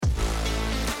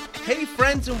Hey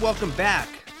friends, and welcome back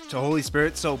to Holy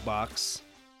Spirit Soapbox.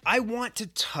 I want to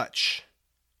touch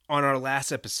on our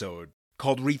last episode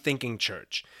called Rethinking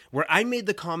Church, where I made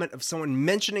the comment of someone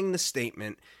mentioning the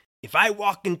statement, if I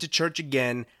walk into church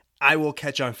again, I will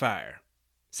catch on fire.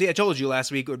 See, I told you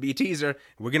last week it would be a teaser.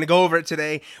 We're going to go over it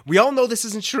today. We all know this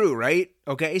isn't true, right?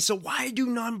 Okay, so why do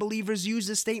non-believers use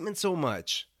this statement so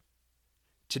much?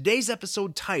 Today's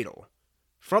episode title,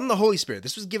 From the Holy Spirit.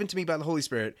 This was given to me by the Holy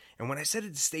Spirit. And when I said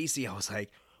it to Stacy, I was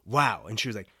like, wow. And she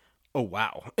was like, oh,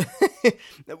 wow.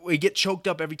 We get choked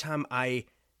up every time I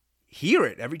hear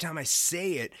it, every time I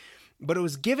say it. But it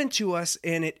was given to us,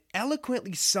 and it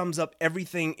eloquently sums up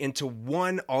everything into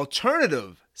one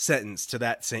alternative sentence to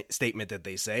that statement that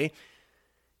they say.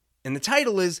 And the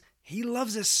title is, He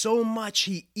loves us so much,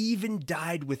 He even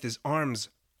died with His arms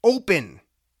open.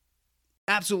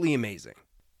 Absolutely amazing.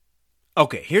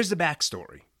 Okay, here's the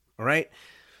backstory, all right?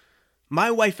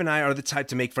 My wife and I are the type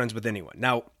to make friends with anyone.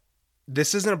 Now,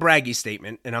 this isn't a braggy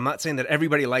statement, and I'm not saying that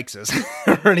everybody likes us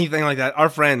or anything like that. Our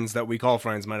friends that we call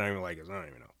friends might not even like us. I don't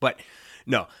even know. But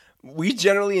no, we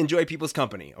generally enjoy people's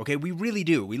company, okay? We really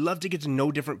do. We love to get to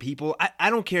know different people. I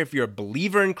don't care if you're a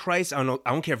believer in Christ. I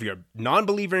don't care if you're a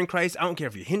non-believer in Christ. I don't care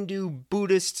if you're Hindu,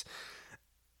 Buddhist,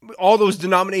 all those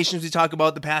denominations we talk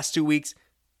about the past 2 weeks.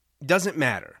 Doesn't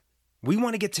matter. We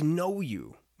want to get to know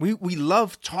you. We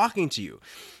love talking to you.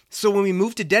 So when we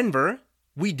moved to Denver,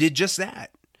 we did just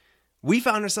that. We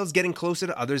found ourselves getting closer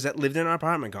to others that lived in our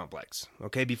apartment complex,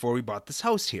 okay, before we bought this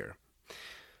house here.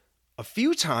 A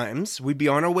few times, we'd be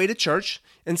on our way to church,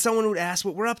 and someone would ask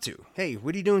what we're up to. Hey,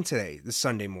 what are you doing today, this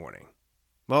Sunday morning?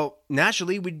 Well,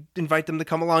 naturally, we'd invite them to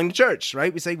come along to church,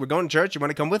 right? We'd say, we're going to church, you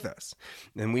want to come with us?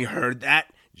 And we heard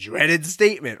that dreaded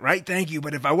statement, right? Thank you,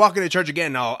 but if I walk into church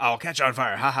again, I'll catch on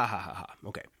fire. Ha, ha, ha, ha, ha.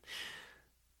 Okay.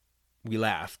 We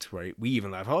laughed, right? We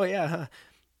even laughed. Oh, yeah. Huh?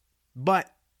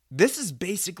 But this is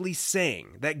basically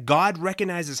saying that God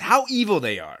recognizes how evil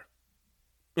they are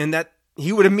and that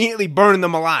He would immediately burn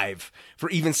them alive for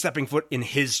even stepping foot in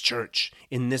His church,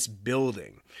 in this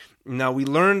building. Now, we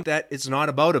learned that it's not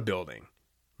about a building,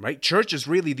 right? Church is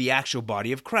really the actual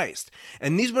body of Christ.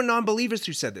 And these were non-believers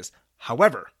who said this.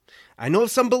 However, I know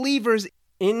of some believers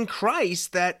in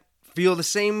Christ that feel the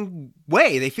same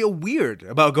way. They feel weird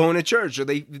about going to church, or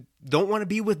they don't want to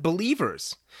be with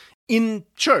believers in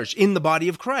church, in the body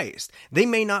of Christ. They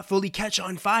may not fully catch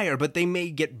on fire, but they may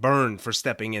get burned for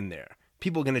stepping in there.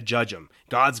 People are going to judge them.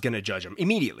 God's going to judge them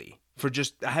immediately for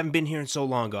just, I haven't been here in so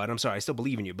long, God. I'm sorry, I still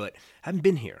believe in you, but I haven't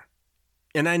been here.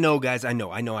 And I know, guys, I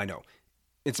know.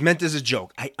 It's meant as a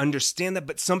joke. I understand that,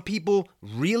 but some people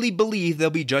really believe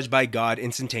they'll be judged by God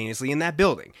instantaneously in that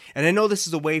building. And I know this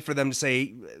is a way for them to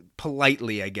say,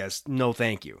 politely, I guess, no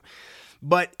thank you.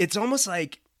 But it's almost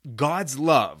like God's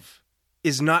love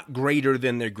is not greater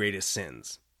than their greatest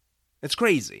sins. It's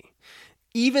crazy.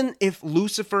 Even if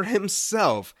Lucifer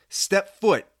himself stepped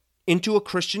foot into a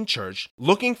Christian church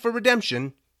looking for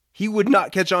redemption, he would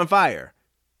not catch on fire.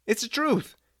 It's the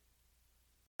truth.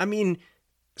 I mean,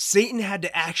 Satan had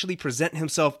to actually present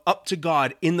himself up to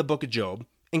God in the book of Job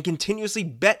and continuously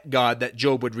bet God that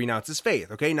Job would renounce his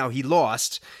faith. Okay, now he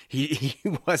lost. He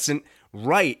wasn't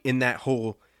right in that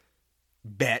whole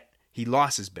bet. He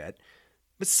lost his bet.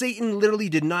 But Satan literally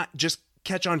did not just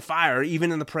catch on fire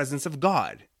even in the presence of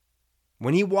God.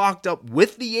 When he walked up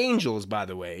with the angels, by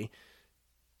the way,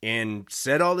 and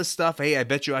said all this stuff, hey, I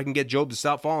bet you I can get Job to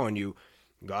stop following you.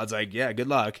 God's like, yeah, good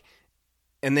luck.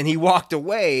 And then he walked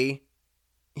away.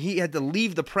 He had to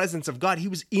leave the presence of God. He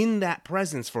was in that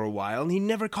presence for a while, and he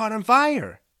never caught on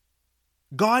fire.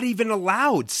 God even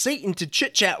allowed Satan to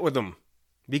chit-chat with him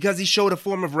because he showed a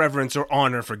form of reverence or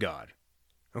honor for God.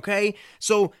 Okay?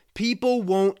 So people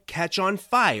won't catch on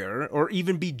fire or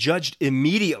even be judged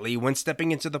immediately when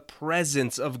stepping into the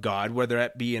presence of God, whether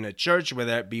that be in a church,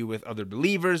 whether that be with other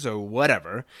believers or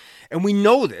whatever. And we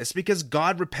know this because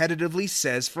God repetitively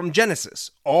says from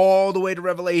Genesis all the way to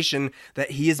Revelation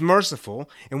that He is merciful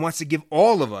and wants to give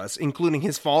all of us, including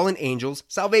His fallen angels,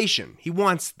 salvation. He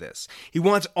wants this. He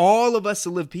wants all of us to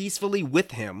live peacefully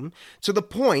with Him to the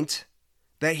point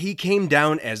that He came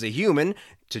down as a human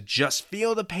to just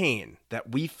feel the pain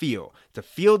that we feel, to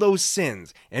feel those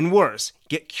sins, and worse,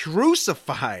 get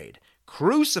crucified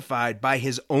by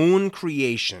His own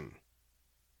creation.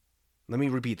 Let me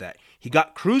repeat that. He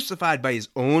got crucified by His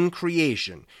own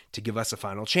creation to give us a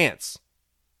final chance.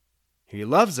 He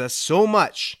loves us so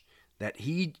much that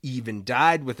He even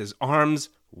died with His arms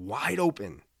wide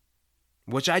open,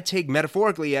 which I take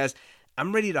metaphorically as,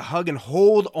 I'm ready to hug and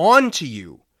hold on to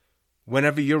you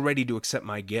whenever you're ready to accept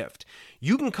my gift.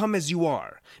 You can come as you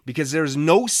are, because there is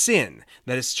no sin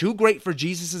that is too great for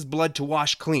Jesus' blood to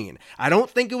wash clean. I don't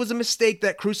think it was a mistake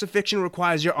that crucifixion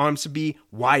requires your arms to be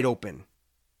wide open.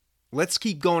 Let's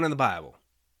keep going in the Bible,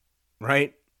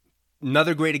 right?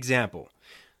 Another great example,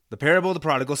 the parable of the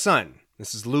prodigal son.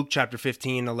 This is Luke chapter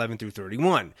 15, 11 through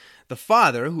 31. The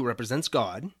father, who represents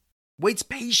God, waits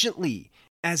patiently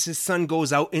as his son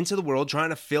goes out into the world trying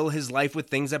to fill his life with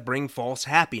things that bring false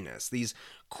happiness. These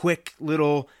quick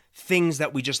little things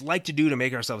that we just like to do to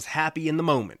make ourselves happy in the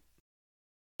moment.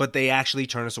 But they actually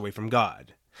turn us away from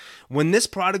God. When this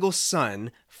prodigal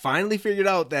son finally figured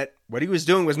out that what he was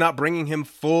doing was not bringing him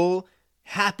full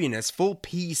happiness, full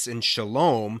peace and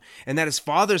shalom, and that his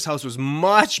father's house was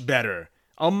much better,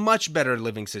 a much better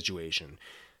living situation,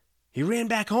 he ran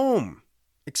back home,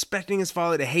 expecting his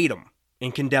father to hate him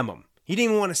and condemn him. He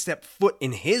didn't even want to step foot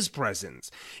in his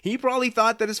presence. He probably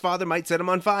thought that his father might set him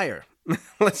on fire.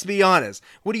 Let's be honest.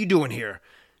 What are you doing here?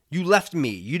 You left me.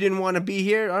 You didn't want to be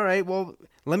here? All right, well,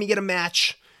 let me get a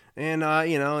match. And,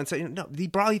 and say, no, he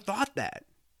probably thought that.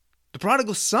 The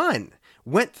prodigal son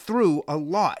went through a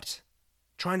lot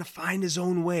trying to find his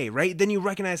own way, right? Then you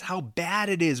recognize how bad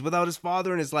it is without his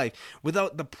father in his life,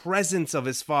 without the presence of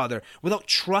his father, without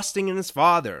trusting in his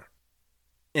father.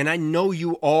 And I know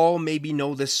you all maybe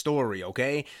know this story,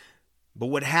 okay? But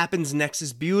what happens next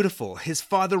is beautiful. His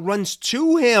father runs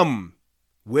to him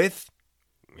with,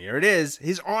 here it is,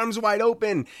 his arms wide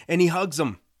open, and he hugs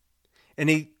him. And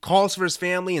he calls for his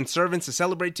family and servants to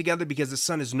celebrate together because his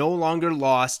son is no longer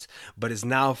lost, but is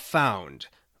now found.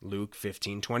 Luke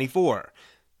 15:24.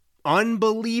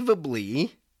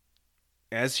 Unbelievably,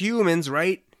 as humans,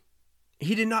 right?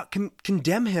 He did not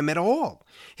condemn him at all.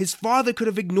 His father could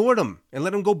have ignored him and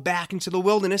let him go back into the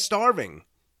wilderness starving.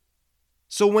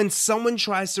 So when someone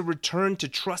tries to return to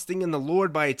trusting in the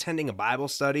Lord by attending a Bible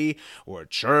study or a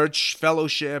church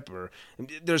fellowship, or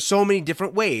there's so many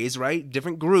different ways, right?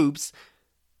 Different groups.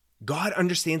 God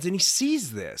understands and he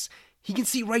sees this. He can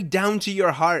see right down to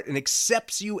your heart and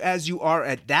accepts you as you are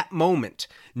at that moment,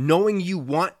 knowing you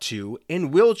want to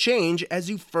and will change as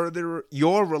you further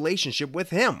your relationship with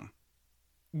him.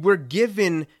 We're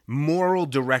given moral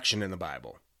direction in the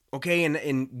Bible, okay?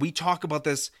 And we talk about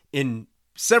this in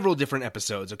several different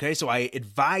episodes, okay? So I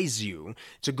advise you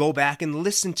to go back and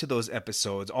listen to those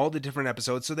episodes, all the different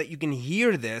episodes, so that you can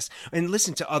hear this and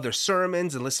listen to other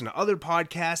sermons and listen to other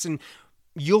podcasts, and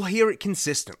you'll hear it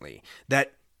consistently,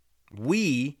 that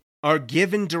we are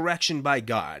given direction by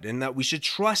God and that we should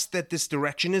trust that this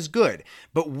direction is good.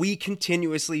 But we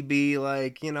continuously be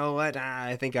like, you know what,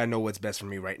 I think I know what's best for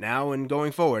me right now and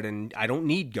going forward, and I don't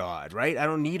need God, right? I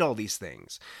don't need all these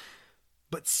things.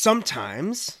 But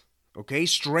sometimes, okay,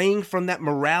 straying from that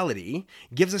morality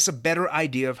gives us a better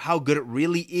idea of how good it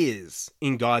really is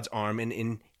in God's arm and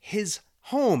in his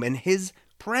home and his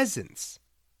presence.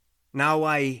 Now,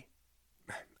 I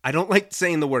don't like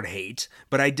saying the word hate,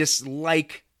 but I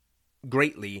dislike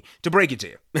greatly to break it to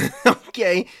you.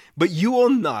 Okay? But you will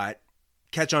not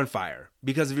catch on fire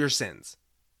because of your sins.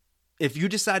 If you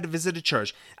decide to visit a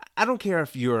church, I don't care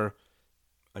if you're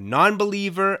a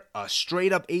non-believer, a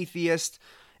straight-up atheist,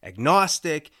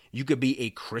 agnostic, you could be a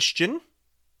Christian,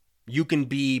 you can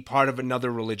be part of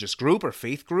another religious group or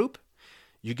faith group,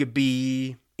 you could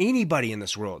be anybody in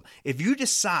this world. If you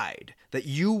decide that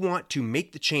you want to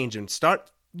make the change and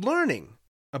start learning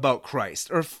about Christ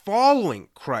or following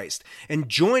Christ and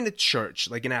join a church,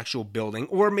 like an actual building,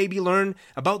 or maybe learn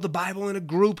about the Bible in a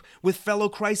group with fellow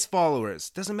Christ followers,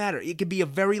 doesn't matter. It could be a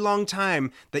very long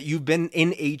time that you've been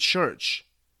in a church.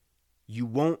 You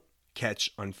won't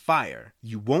catch on fire.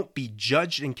 You won't be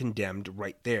judged and condemned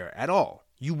right there at all.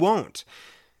 You won't.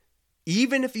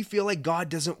 Even if you feel like God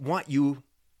doesn't want you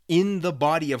in the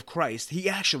body of Christ, he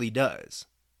actually does.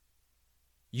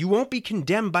 You won't be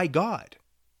condemned by God.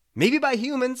 Maybe by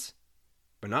humans,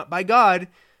 but not by God,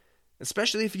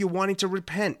 especially if you're wanting to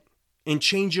repent and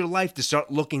change your life to start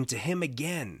looking to him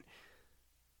again.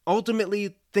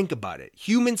 Ultimately, think about it.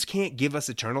 Humans can't give us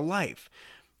eternal life,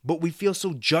 but we feel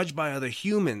so judged by other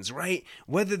humans, right?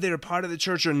 Whether they're part of the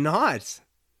church or not,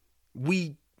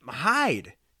 we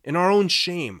hide in our own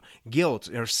shame, guilt,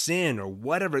 or sin, or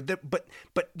whatever.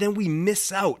 But then we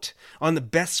miss out on the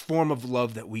best form of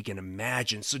love that we can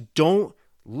imagine. So don't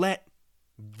let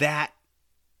that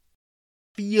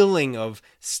feeling of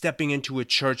stepping into a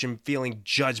church and feeling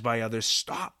judged by others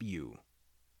stop you.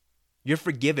 You're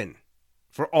forgiven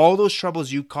for all those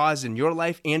troubles you caused in your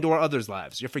life and or others'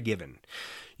 lives. You're forgiven.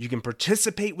 You can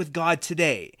participate with God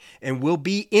today and will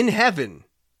be in heaven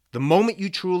The moment you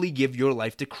truly give your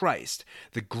life to Christ.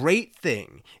 The great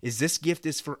thing is this gift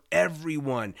is for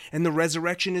everyone, and the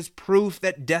resurrection is proof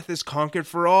that death is conquered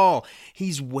for all.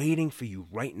 He's waiting for you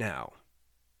right now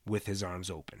with his arms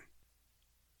open.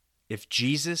 If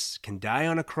Jesus can die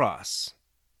on a cross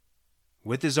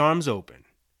with his arms open,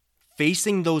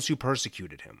 facing those who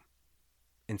persecuted him,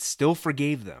 and still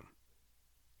forgave them,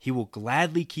 he will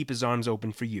gladly keep his arms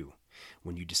open for you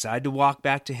when you decide to walk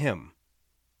back to him,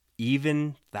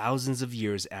 even thousands of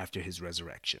years after his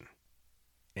resurrection.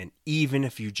 And even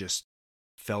if you just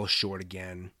fell short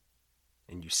again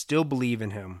and you still believe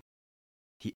in him,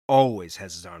 he always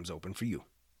has his arms open for you.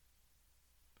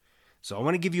 So I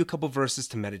want to give you a couple verses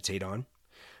to meditate on.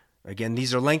 Again,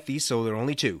 these are lengthy, so they're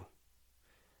only 2.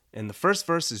 And the first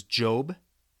verse is Job,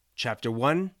 chapter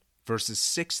 1, verses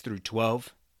 6 through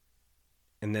 12.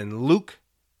 And then Luke,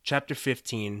 chapter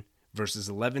 15, verses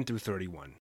 11 through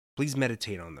 31. Please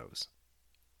meditate on those.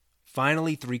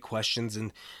 Finally, 3 questions,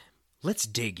 and let's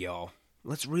dig, y'all.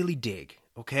 Let's really dig,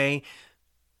 okay?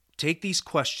 Take these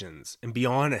questions and be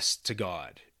honest to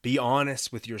God. Be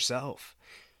honest with yourself.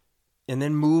 And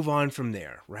then move on from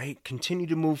there, right? Continue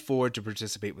to move forward to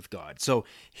participate with God. So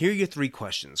here are your 3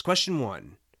 questions. Question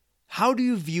 1, how do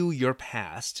you view your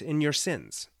past and your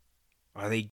sins? Are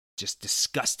they just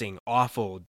disgusting,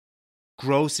 awful,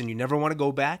 gross, and you never want to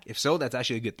go back? If so, that's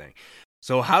actually a good thing.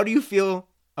 So how do you feel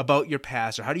about your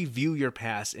past, or how do you view your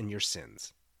past and your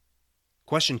sins?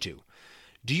 Question 2,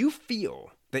 do you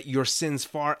feel that your sins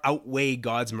far outweigh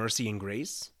God's mercy and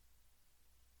grace?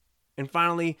 And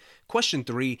finally, question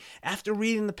 3, after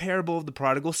reading the parable of the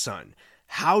prodigal son,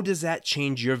 how does that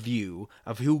change your view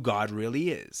of who God really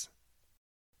is?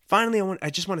 Finally, I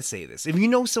just want to say this. If you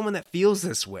know someone that feels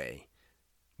this way,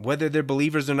 whether they're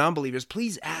believers or non-believers,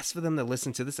 please ask for them to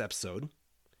listen to this episode.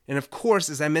 And of course,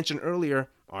 as I mentioned earlier,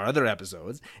 our other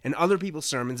episodes and other people's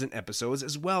sermons and episodes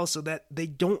as well, so that they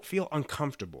don't feel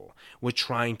uncomfortable with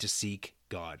trying to seek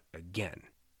God again.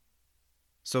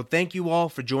 So thank you all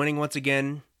for joining once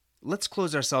again. Let's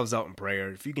close ourselves out in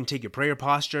prayer. If you can take your prayer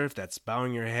posture, if that's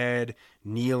bowing your head,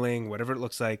 kneeling, whatever it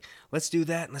looks like, let's do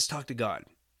that and let's talk to God.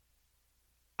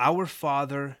 Our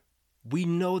Father, we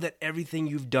know that everything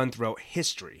you've done throughout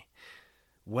history,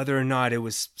 whether or not it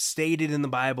was stated in the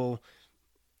Bible,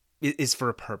 is for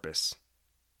a purpose.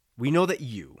 We know that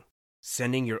you,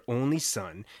 sending your only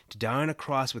Son to die on a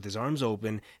cross with his arms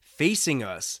open, facing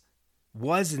us,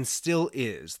 was and still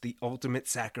is the ultimate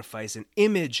sacrifice, an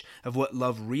image of what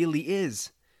love really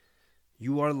is.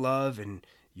 You are love, and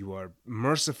you are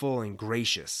merciful and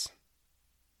gracious.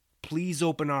 Please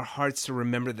open our hearts to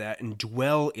remember that and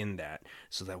dwell in that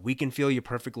so that we can feel your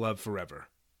perfect love forever.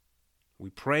 We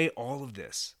pray all of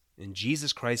this in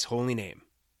Jesus Christ's holy name.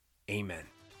 Amen.